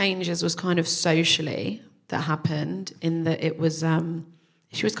big changes was kind of socially that happened, in that it was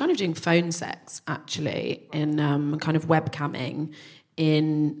she was kind of doing phone sex, actually, in kind of webcamming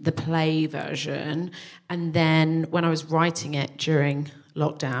in the play version. And then when I was writing it during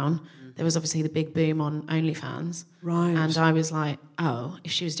lockdown, there was obviously the big boom on OnlyFans. Right. And I was like, oh,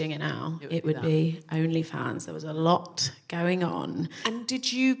 if she was doing it now, it would be OnlyFans. There was a lot going on. And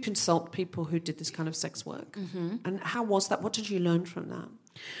did you consult people who did this kind of sex work? Mm-hmm. And how was that? What did you learn from that?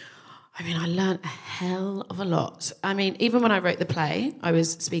 I mean, I learned a hell of a lot. I mean, even when I wrote the play, I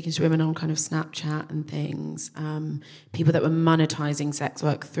was speaking to women on kind of Snapchat and things, people that were monetizing sex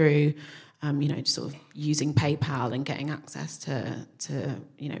work through, sort of using PayPal and getting access to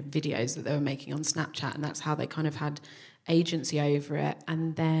videos that they were making on Snapchat, and that's how they kind of had agency over it.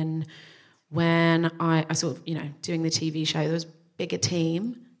 And then when I sort of, doing the TV show, there was a bigger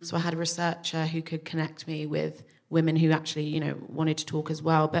team, so I had a researcher who could connect me with women who actually, wanted to talk as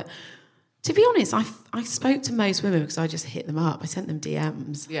well. But to be honest, I spoke to most women because I just hit them up. I sent them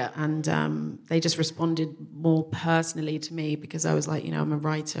DMs. Yeah. And they just responded more personally to me because I was like, I'm a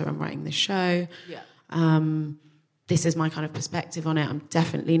writer, I'm writing this show. Yeah. This is my kind of perspective on it. I'm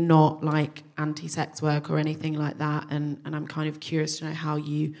definitely not like anti-sex work or anything like that. And I'm kind of curious to know how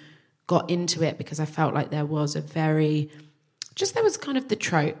you got into it, because I felt like there was there was kind of the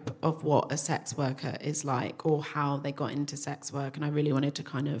trope of what a sex worker is like, or how they got into sex work. And I really wanted to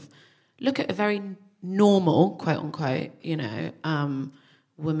kind of look at a very normal, quote unquote,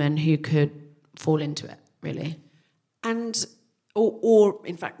 woman who could fall into it, really. And or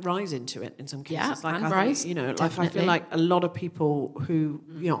in fact rise into it in some cases. Yeah, rise. I feel like a lot of people who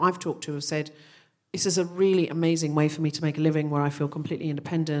I've talked to have said, this is a really amazing way for me to make a living where I feel completely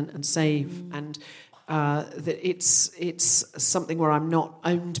independent and safe, and that it's something where I'm not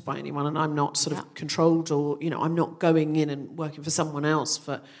owned by anyone, and I'm not sort of controlled, or I'm not going in and working for someone else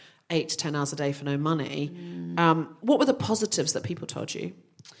for 8 to 10 hours a day for no money. What were the positives that people told you?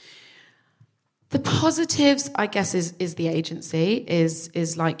 The positives, I guess, is the agency,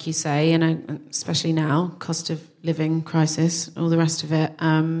 is like you say, and especially now, cost of living crisis, all the rest of it.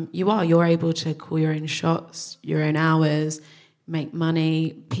 You're able to call your own shots, your own hours, make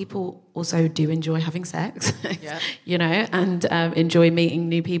money. People also do enjoy having sex, and enjoy meeting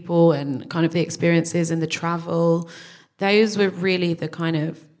new people, and kind of the experiences and the travel. Those were really the kind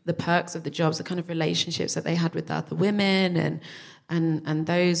of the perks of the jobs, the kind of relationships that they had with the other women, and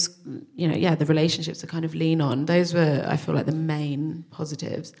those, the relationships to kind of lean on. Those were, I feel like, the main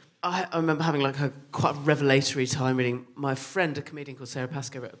positives. I remember having quite a revelatory time reading. My friend, a comedian called Sarah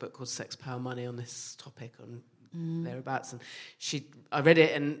Pascoe, wrote a book called Sex, Power, Money on this topic, on thereabouts, and I read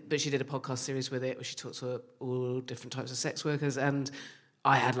it, but she did a podcast series with it where she talked to all different types of sex workers, and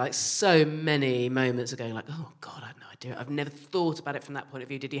I had so many moments of going oh God, I had no idea. I've never thought about it from that point of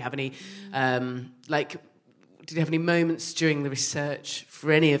view. Did you have any did you have any moments during the research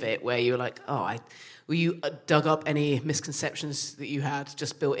for any of it where you were like, were you dug up any misconceptions that you had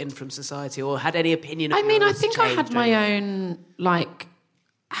just built in from society, or had any opinion? I think I had my own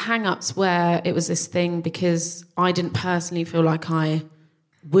hang-ups where it was this thing, because I didn't personally feel like I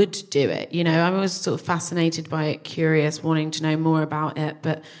would do it. I was sort of fascinated by it, curious, wanting to know more about it,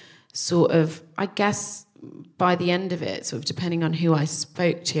 but sort of, I guess, by the end of it, sort of depending on who I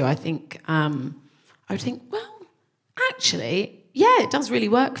spoke to, I think I would think, well, actually, yeah, it does really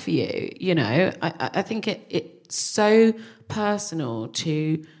work for you. I think it's so personal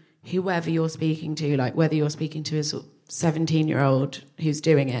to whoever you're speaking to, whether you're speaking to a sort of 17-year-old who's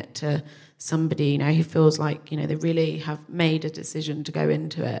doing it, to somebody, who feels like, they really have made a decision to go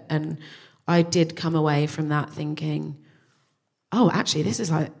into it. And I did come away from that thinking, oh, actually, this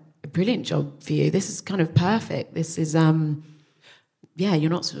is a brilliant job for you. This is kind of perfect. This is, you're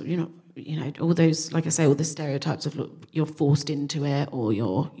not, all those, like I say, all the stereotypes of you're forced into it, or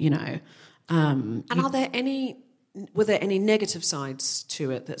you're, And were there any negative sides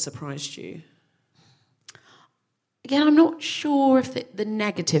to it that surprised you? Again, I'm not sure if the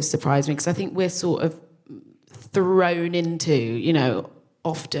negatives surprise me, because I think we're sort of thrown into,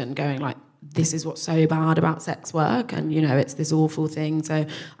 often going this is what's so bad about sex work, and it's this awful thing. So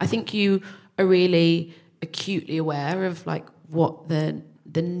I think you are really acutely aware of like what the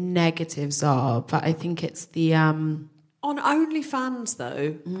negatives are, but I think it's the on OnlyFans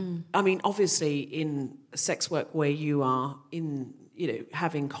though. I mean, obviously in sex work where you are in,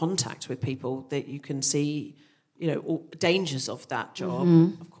 having contact with people, that you can see, all dangers of that job,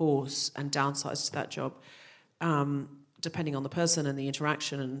 of course, and downsides to that job, depending on the person and the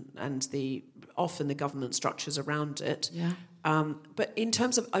interaction and often the government structures around it. Yeah. But in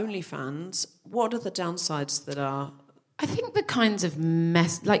terms of OnlyFans, what are the downsides that are? I think the kinds of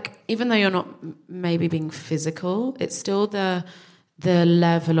mess, like even though you're not maybe being physical, it's still the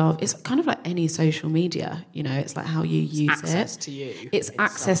level of, it's kind of like any social media, it's like how you use access it. to you. It's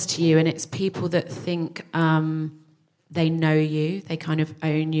access to you, and it's people that think they know you, they kind of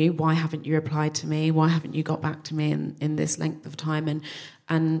own you. Why haven't you replied to me? Why haven't you got back to me in this length of time?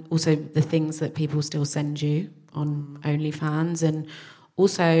 And also the things that people still send you on OnlyFans. And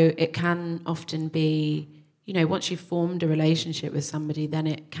also it can often be, once you've formed a relationship with somebody, then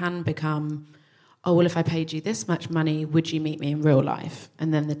it can become, oh, well, if I paid you this much money, would you meet me in real life?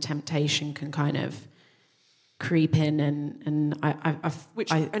 And then the temptation can kind of creep in, and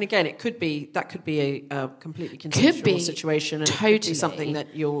and again, it could be a completely consensual situation, and totally. It could be something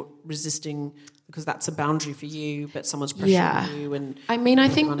that you're resisting because that's a boundary for you, but someone's pressuring you. And I mean, I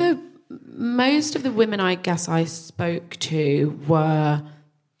think most of the women I guess I spoke to were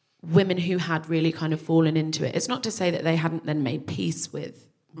women who had really kind of fallen into it. It's not to say that they hadn't then made peace with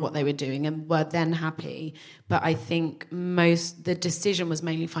what they were doing and were then happy, but I think the decision was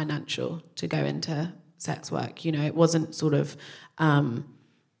mainly financial to go into sex work. It wasn't sort of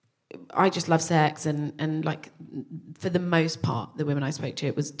I just love sex, and like for the most part the women I spoke to,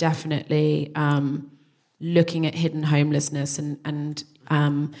 it was definitely looking at hidden homelessness and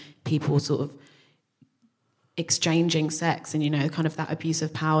people sort of exchanging sex, and kind of that abuse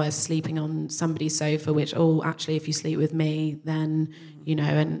of power, sleeping on somebody's sofa, which actually if you sleep with me then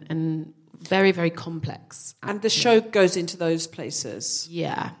and very, very complex. And the show goes into those places.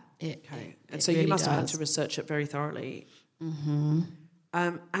 Yeah. And so really you must have had to research it very thoroughly.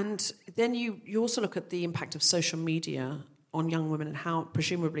 And then you also look at the impact of social media on young women and how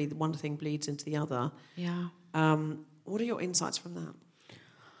presumably the one thing bleeds into the other. Yeah. What are your insights from that?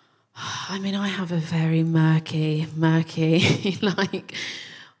 I mean, I have a very murky, like,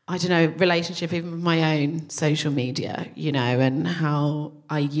 I don't know, relationship even with my own social media, and how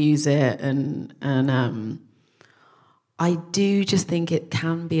I use it, and I do just think it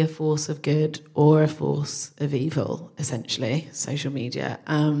can be a force of good or a force of evil, essentially, social media.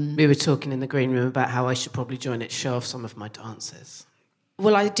 We were talking in the green room about how I should probably join it, show off some of my dances.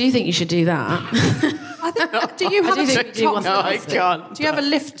 Well, I do think you should do that. Do you have a TikTok? No, I can't. Do you have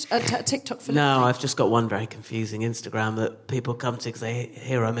a TikTok for No, I've just got one very confusing Instagram that people come to because they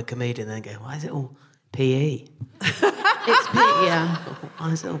hear I'm a comedian and they go, why is it all PE? It's PE, yeah.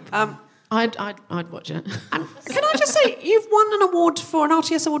 Why is it all PE? I'd watch it. And can I just say, you've won an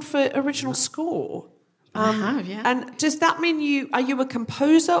RTS award for original score. I have, yeah. And does that mean are you a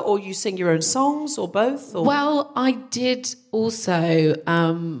composer, or you sing your own songs, or both? Or? Well, I did also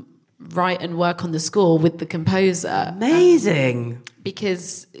write and work on the score with the composer. Amazing.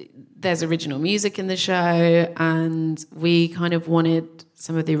 Because there's original music in the show, and we kind of wanted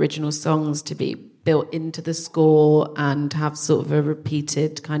some of the original songs to be built into the score and have sort of a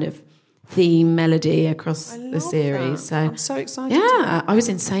repeated kind of theme melody across the series. So I'm so excited. Yeah, I was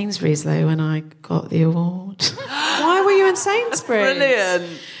in Sainsbury's though when I got the award. Why were you in Sainsbury's?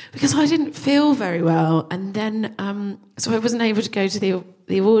 Brilliant. Because I didn't feel very well, and then so I wasn't able to go to the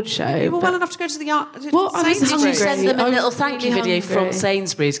award show. You were well enough to go to the Well, I was Did you hungry. send them a little thank you video hungry. from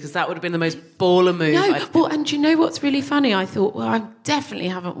Sainsbury's? Because that would have been the most baller move. No, well, and do you know what's really funny? I thought, well, I definitely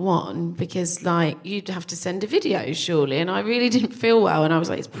haven't won because, like, you'd have to send a video, surely. And I really didn't feel well, and I was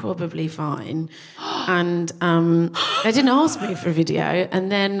like, it's probably fine. And they didn't ask me for a video. And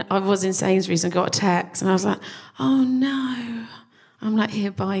then I was in Sainsbury's and got a text, and I was like, oh no, I'm like here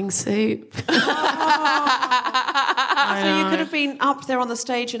buying soup. So you could have been up there on the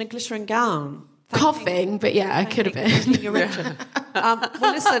stage in a glittering gown. Coughing, but yeah, I could have been. You're Richard.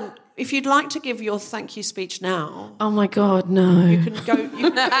 Well, listen, if you'd like to give your thank you speech now, Oh my God, no. you can go.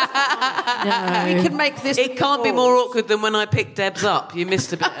 We can make this. It can't be more awkward than when I picked Debs up. You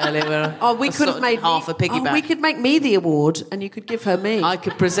missed a bit earlier. Where We I could sort have of made half a piggyback. we could make me the award, and you could give her me. I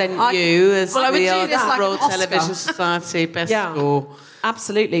could present you as Well, I would the do this like Royal an Oscar. Television Society best Yeah. score.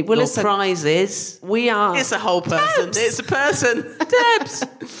 Absolutely. Well, Your listen, prizes. we are. It's a whole person. Debs. It's a person. Debs.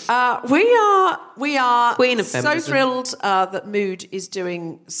 We are Queen of so feminism. thrilled that Mood is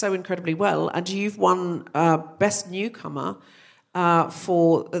doing so incredibly incredibly well, and you've won Best Newcomer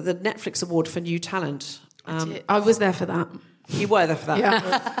for the Netflix Award for New Talent. I was there for that. You were there for that.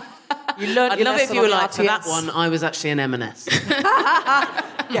 Yeah. You learned. I'd love it if you were like, for that one, I was actually an M&S.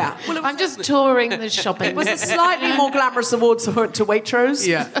 Yeah. Well, I'm just touring the shopping. It was a slightly more glamorous award to Waitrose.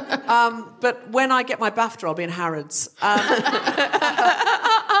 Yeah. But when I get my BAFTA, I'll be in Harrods.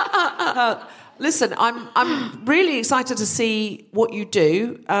 Listen, I'm really excited to see what you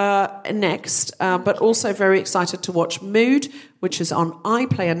do next, but also very excited to watch Mood, which is on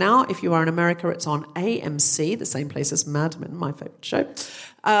iPlayer now. If you are in America, it's on AMC, the same place as Mad Men, my favourite show.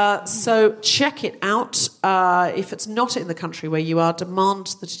 So check it out. If it's not in the country where you are,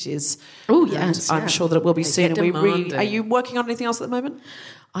 demand that it is. Oh, yes. I'm sure that it will be soon. demanding. Are you working on anything else at the moment?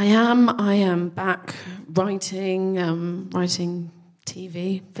 I am back writing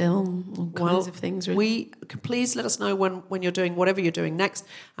TV, film, all kinds of things. Really. Please let us know when you're doing whatever you're doing next,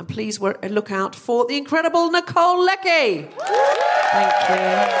 and please look out for the incredible Nicôle Lecky. Thank you.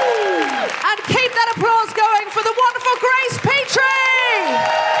 And keep that applause going for the wonderful Grace Petrie.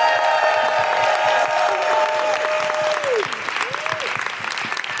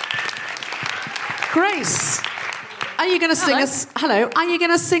 Grace, are you going to sing us? Hello. Are you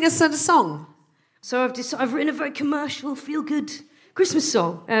going to sing us a song? So I've written a very commercial, feel-good Christmas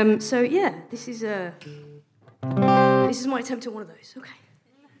song. This is my attempt at one of those. Okay.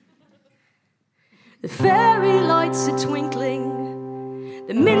 The fairy lights are twinkling,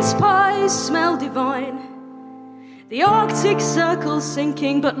 the mince pies smell divine, the Arctic Circle's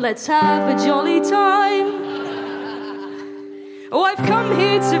sinking, but let's have a jolly time. Oh, I've come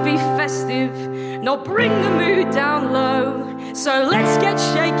here to be festive, not bring the mood down low. So let's get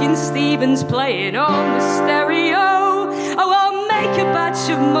shaking Stevens playing on the stereo. Oh, I'll make a batch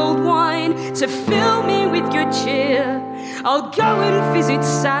of mulled wine to fill me with good cheer. I'll go and visit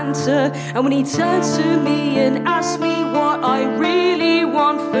Santa, and when he turns to me and asks me what I really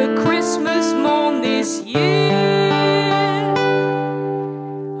want for Christmas morn this year,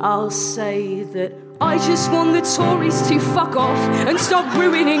 I'll say that I just want the Tories to fuck off and stop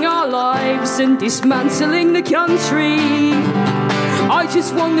ruining our lives and dismantling the country. I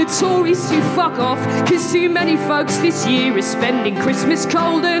just want the Tories to fuck off, cause too many folks this year are spending Christmas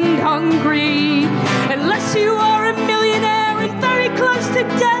cold and hungry. Unless you are a millionaire and very close to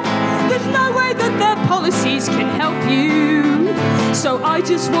death, there's no way that their policies can help you. So I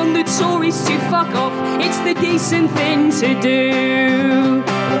just want the Tories to fuck off, it's the decent thing to do.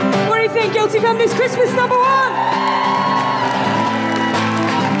 What do you think, Guilty Feminist Christmas #1?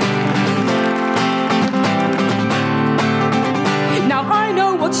 Now I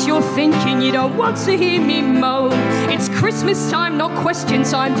know what you're thinking, you don't want to hear me moan. It's Christmas time, not question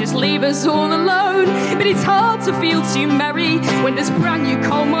time, just leave us all alone. But it's hard to feel too merry when there's brand new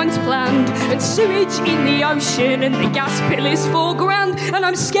coal mines planned and sewage in the ocean and the gas bill is £4,000. And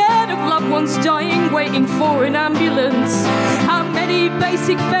I'm scared of loved ones dying waiting for an ambulance. How many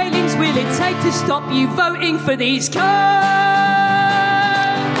basic failings will it take to stop you voting for these cunts?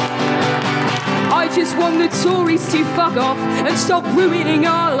 I just want the Tories to fuck off and stop ruining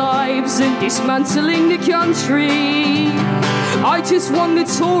our lives and dismantling the country. I just want the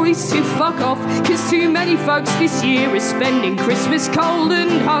Tories to fuck off, cause too many folks this year are spending Christmas cold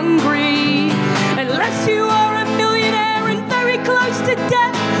and hungry. Unless you are a millionaire and very close to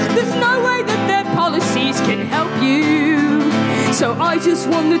death, there's no way that their policies can help you. So I just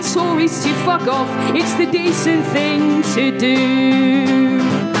want the Tories to fuck off, it's the decent thing to do.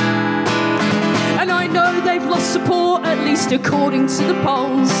 And I know they've lost support, at least according to the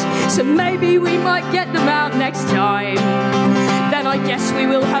polls. So maybe we might get them out next time. Then I guess we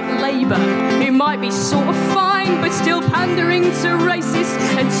will have Labour, who might be sort of fine, but still pandering to racists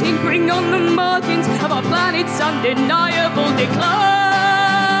and tinkering on the margins of our planet's undeniable decline.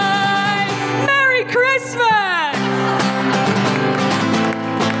 Merry Christmas!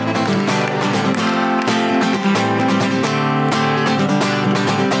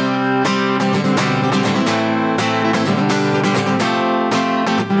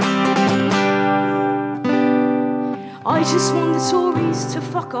 I just want the Tories to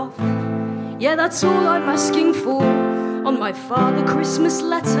fuck off. Yeah, that's all I'm asking for on my Father Christmas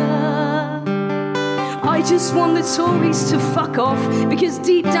letter. I just want the Tories to fuck off, because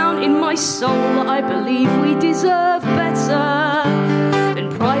deep down in my soul I believe we deserve better than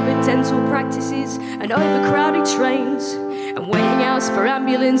private dental practices and overcrowded trains and waiting hours for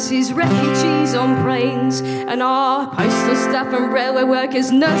ambulances, refugees on planes, and our postal staff and railway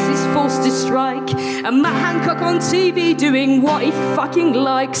workers, nurses forced to strike, and Matt Hancock on TV doing what he fucking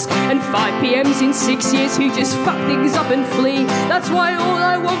likes, and 5 PMs in 6 years who just fuck things up and flee. That's why all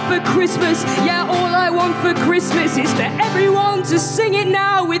I want for Christmas, yeah, all I want for Christmas is for everyone to sing it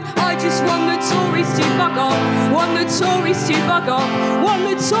now with I just want the Tories to fuck off, want the Tories to fuck off, want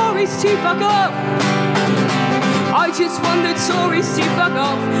the Tories to fuck off. I just want the Tories to fuck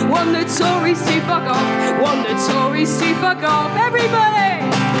off, want the Tories to fuck off, want the Tories to fuck off. Everybody!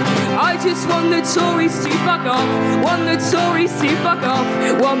 I just want the Tories to fuck off, want the Tories to fuck off,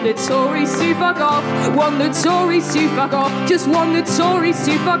 want the Tories to fuck off, want the Tories to fuck off, just want the Tories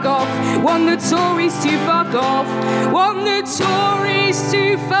to fuck off, want the Tories to fuck off, want the Tories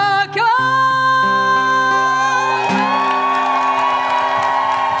to fuck off.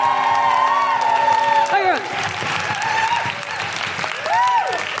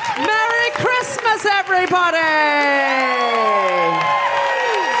 Merry Christmas, everybody!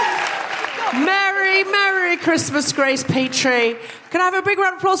 Merry Christmas, Grace Petrie. Can I have a big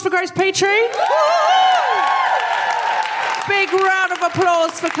round of applause for Grace Petrie? Big round of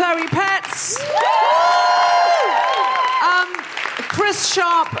applause for Chloe Petts. Chris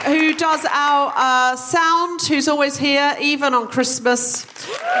Sharp, who does our sound, who's always here, even on Christmas.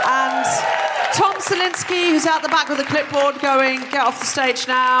 And Tom Selinsky, who's out the back with a clipboard going, get off the stage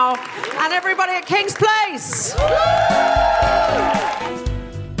now. And everybody at King's Place.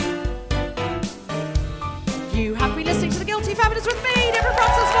 You have been listening to The Guilty Feminist with me, Deborah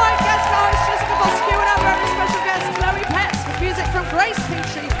Francis-White, guest host Jessica Fostekew, and our very special guest, Chloe Petts, with music from Grace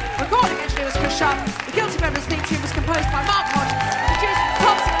Petrie. Recording engineer was Chris Sharp. The Guilty Feminist theme tune was composed by Mark Hodge. Produced by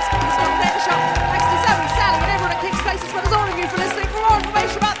Tom Selinsky, Scott Fletcher. Thanks to Zoe, Sally, and everyone at King's Place, as well as all of you for listening. For more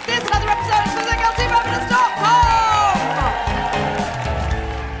information about this and other episodes, visit theguiltyfeminist.com.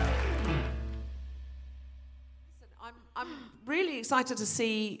 I'm really excited to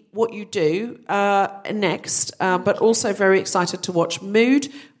see what you do next, but also very excited to watch Mood,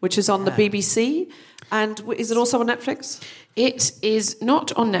 which is on the BBC. And is it also on Netflix? It is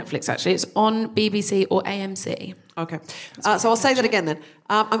not on Netflix, actually. It's on BBC or AMC. Okay. So I'll say that again then.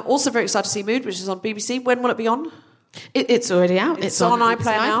 I'm also very excited to see Mood, which is on BBC. When will it be on? It's already out. It's on iPlayer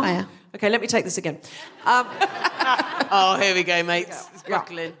now? iPlayer. Okay, let me take this again. Oh, here we go, mates. It's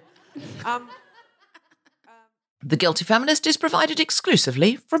buckling. The Guilty Feminist is provided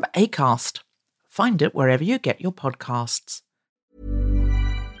exclusively from Acast. Find it wherever you get your podcasts.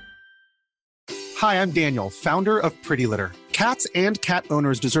 Hi, I'm Daniel, founder of Pretty Litter. Cats and cat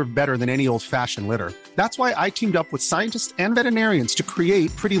owners deserve better than any old-fashioned litter. That's why I teamed up with scientists and veterinarians to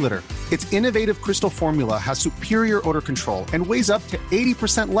create Pretty Litter. Its innovative crystal formula has superior odor control and weighs up to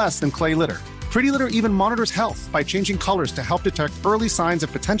 80% less than clay litter. Pretty Litter even monitors health by changing colors to help detect early signs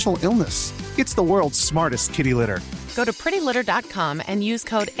of potential illness. It's the world's smartest kitty litter. Go to prettylitter.com and use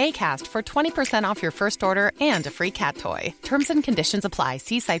code ACAST for 20% off your first order and a free cat toy. Terms and conditions apply.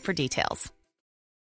 See site for details.